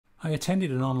I attended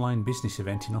an online business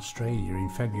event in Australia in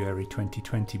February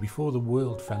 2020 before the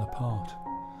world fell apart.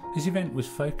 This event was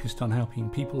focused on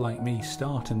helping people like me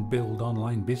start and build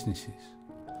online businesses.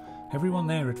 Everyone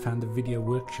there had found the video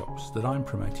workshops that I'm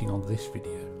promoting on this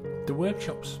video. The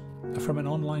workshops are from an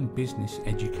online business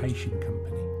education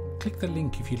company. Click the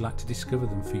link if you'd like to discover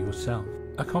them for yourself.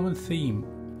 A common theme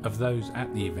of those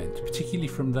at the event, particularly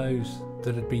from those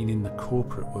that had been in the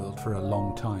corporate world for a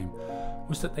long time,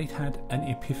 was that they'd had an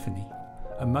epiphany,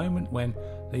 a moment when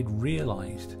they'd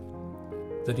realised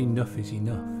that enough is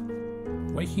enough.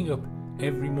 Waking up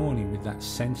every morning with that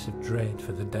sense of dread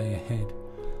for the day ahead,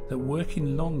 that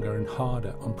working longer and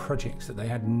harder on projects that they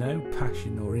had no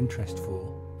passion or interest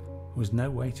for was no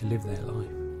way to live their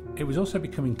life. It was also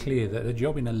becoming clear that a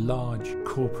job in a large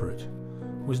corporate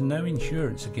was no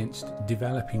insurance against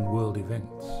developing world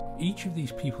events. Each of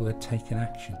these people had taken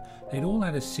action. They'd all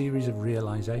had a series of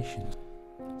realisations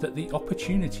that the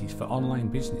opportunities for online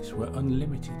business were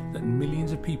unlimited, that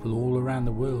millions of people all around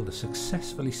the world are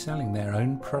successfully selling their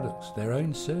own products, their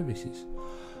own services,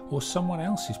 or someone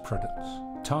else's products,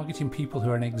 targeting people who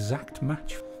are an exact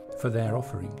match for their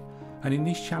offering. And in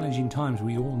these challenging times,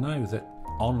 we all know that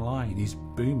online is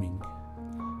booming.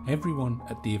 Everyone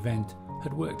at the event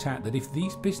had worked out that if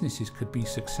these businesses could be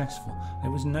successful, there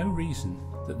was no reason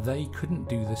that they couldn't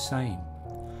do the same.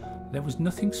 There was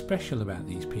nothing special about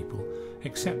these people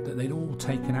except that they'd all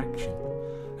taken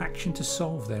action to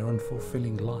solve their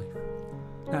unfulfilling life.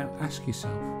 Now ask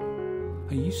yourself,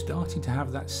 are you starting to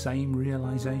have that same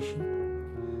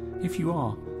realisation? If you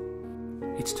are,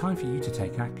 it's time for you to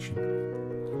take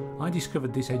action. I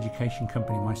discovered this education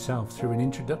company myself through an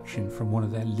introduction from one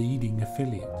of their leading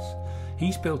affiliates.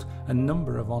 He's built a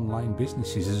number of online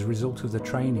businesses as a result of the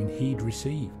training he'd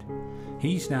received.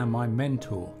 He's now my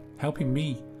mentor, helping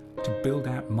me to build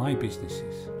out my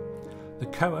businesses. The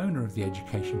co-owner of the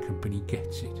education company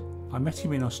gets it. I met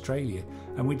him in Australia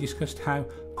and we discussed how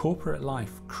corporate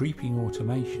life, creeping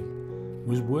automation,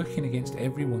 was working against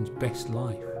everyone's best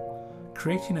life,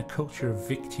 creating a culture of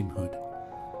victimhood.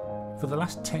 For the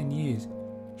last 10 years,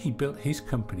 he built his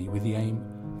company with the aim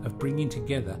of bringing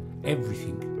together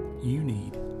everything you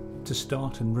need to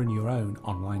start and run your own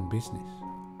online business,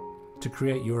 to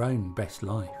create your own best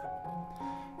life.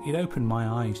 It opened my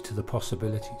eyes to the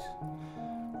possibilities.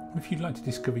 If you'd like to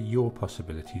discover your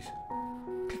possibilities,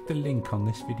 click the link on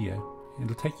this video.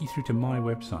 It'll take you through to my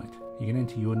website. You can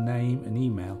enter your name and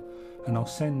email and I'll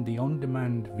send the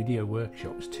on-demand video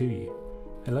workshops to you.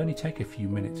 They'll only take a few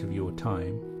minutes of your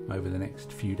time over the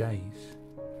next few days.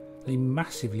 They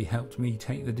massively helped me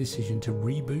take the decision to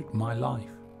reboot my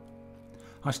life.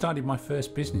 I started my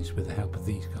first business with the help of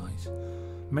these guys.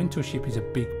 Mentorship is a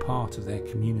big part of their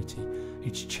community.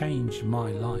 It's changed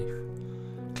my life.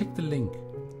 Click the link.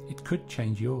 It could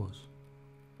change yours.